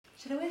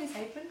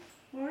this apron,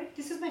 Rory?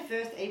 This is my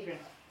first apron.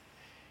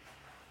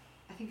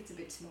 I think it's a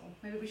bit small.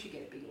 Maybe we should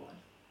get a bigger one.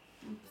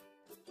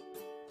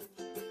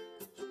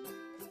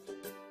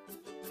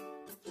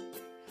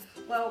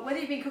 Well, whether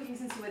you've been cooking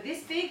since you were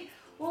this big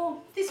or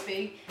this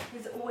big,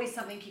 there's always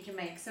something you can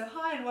make. So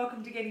hi and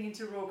welcome to Getting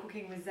Into Raw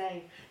Cooking with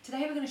Zane.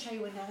 Today we're going to show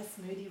you another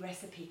smoothie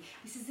recipe.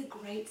 This is a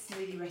great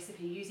smoothie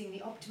recipe using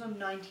the Optimum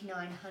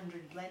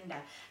 9900 blender.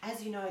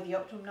 As you know, the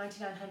Optimum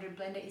 9900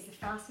 blender is the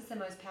fastest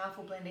and most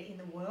powerful blender in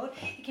the world.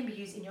 It can be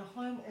used in your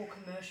home or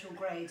commercial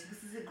grade. So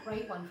this is a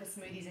great one for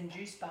smoothies and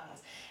juice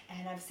bars.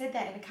 And I've said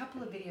that in a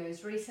couple of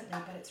videos recently,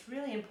 but it's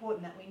really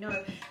important that we know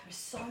there's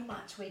so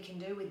much we can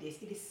do with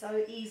this. It is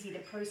so easy to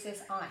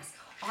process ice.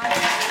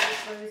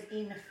 Ice goes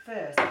in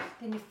first,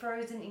 then your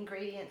frozen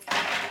ingredients.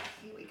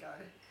 Here we go.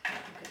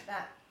 Look at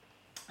that.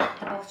 At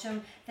the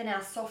bottom, then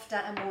our softer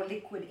and more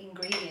liquid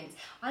ingredients.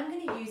 I'm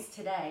going to use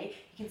today,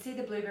 you can see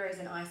the blueberries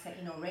and ice are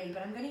in already,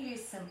 but I'm going to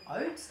use some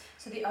oats.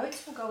 So the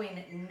oats will go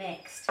in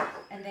next,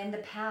 and then the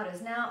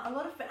powders. Now, a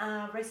lot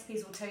of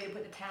recipes will tell you to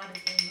put the powders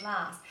in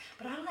last,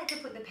 but I like to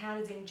put the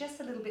powders in just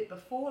a little bit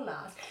before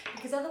last,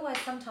 because otherwise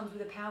sometimes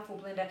with a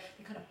powerful blender,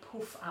 they kind of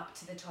poof up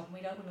to the top, and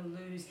we don't want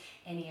to lose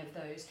any of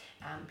those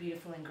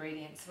beautiful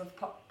ingredients. So I've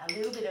popped a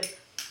little bit of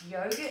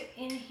yogurt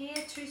in here,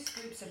 2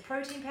 scoops of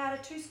protein powder,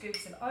 2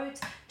 scoops of oats,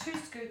 2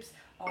 scoops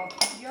of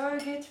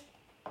yogurt.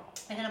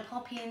 I'm going to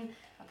pop in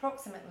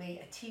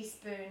approximately a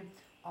teaspoon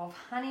of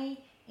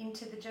honey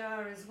into the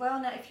jar as well.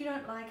 Now, if you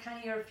don't like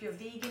honey or if you're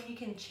vegan, you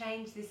can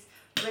change this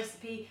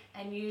recipe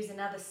and use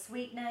another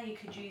sweetener. You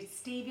could use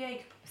stevia, you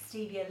could put a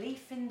stevia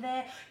leaf in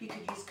there, you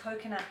could use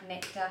coconut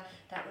nectar.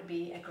 That would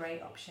be a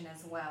great option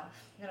as well.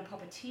 I'm going to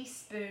pop a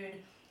teaspoon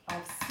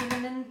of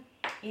cinnamon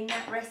in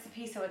that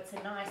recipe so it's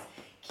a nice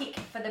kick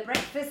for the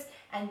breakfast,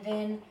 and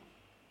then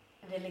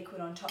the liquid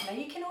on top. Now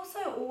you can also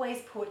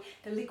always put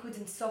the liquids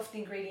and soft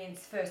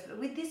ingredients first, but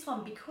with this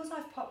one, because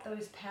I've popped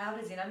those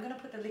powders in, I'm going to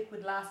put the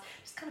liquid last.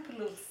 Just going to put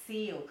a little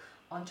seal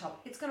on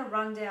top. It's going to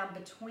run down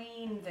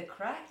between the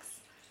cracks.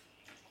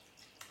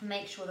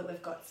 Make sure that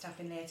we've got stuff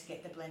in there to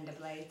get the blender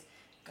blades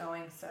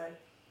going. So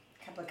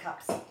a couple of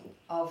cups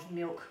of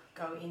milk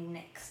go in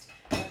next.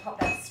 I'll pop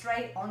that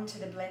straight onto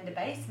the blender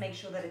base, make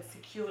sure that it's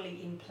securely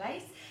in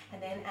place,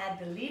 and then add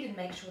the lid and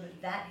make sure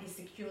that that is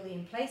securely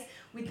in place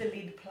with the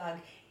lid plug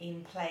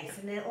in place.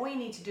 And then all you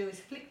need to do is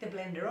flick the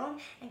blender on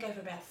and go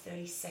for about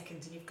 30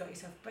 seconds and you've got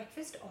yourself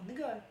breakfast on the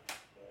go.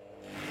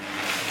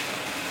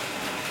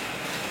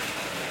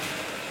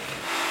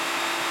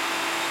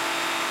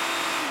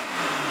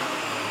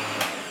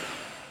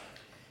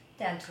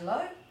 Down to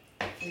low,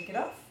 flick it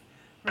off.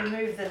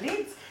 Remove the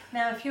lids.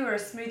 Now, if you were a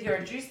smoothie or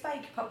a juice bar,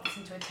 you could pop this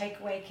into a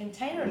takeaway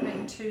container and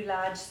make 2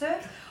 large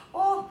serves.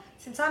 Or,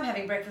 since I'm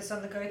having breakfast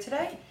on the go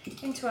today,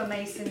 into a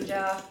mason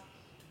jar.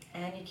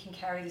 And you can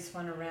carry this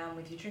one around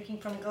with you. Drinking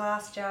from a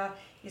glass jar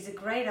is a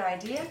great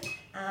idea,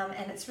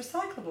 and it's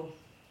recyclable.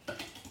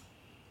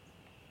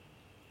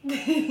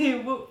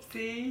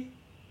 Whoopsie.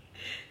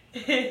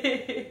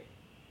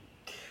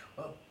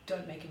 Well,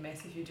 don't make a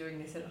mess if you're doing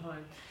this at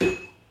home. But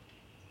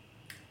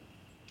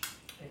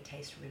it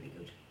tastes really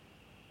good.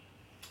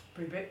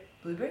 Blueberry,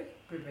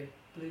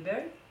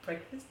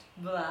 breakfast,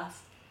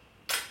 blast.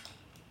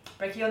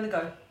 Brekky on the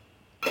go.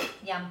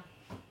 Yum.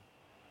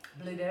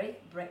 Blueberry,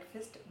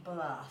 breakfast,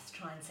 blast.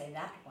 Try and say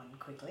that one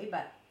quickly,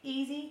 but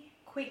easy,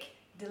 quick,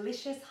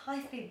 delicious,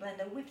 high-speed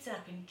blender whips it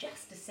up in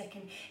just a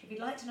second. If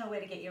you'd like to know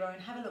where to get your own,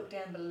 have a look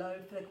down below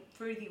for the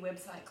Fruity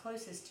website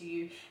closest to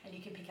you, and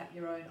you can pick up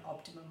your own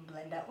Optimum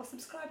blender, or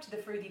subscribe to the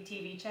Fruity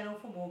TV channel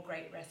for more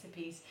great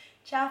recipes.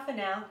 Ciao for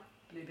now.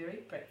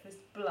 Blueberry breakfast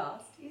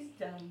blast is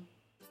done.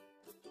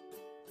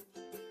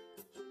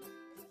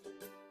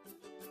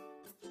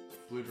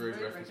 Blueberry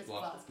breakfast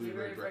blast.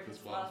 Blueberry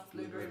breakfast blast.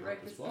 Blueberry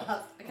breakfast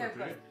blast. Okay, I've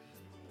got it.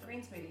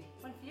 Green smoothie.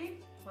 One for you,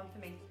 one for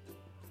me.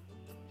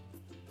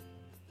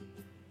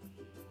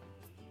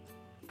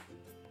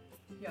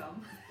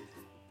 Yum.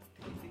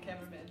 The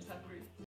cameraman's hungry.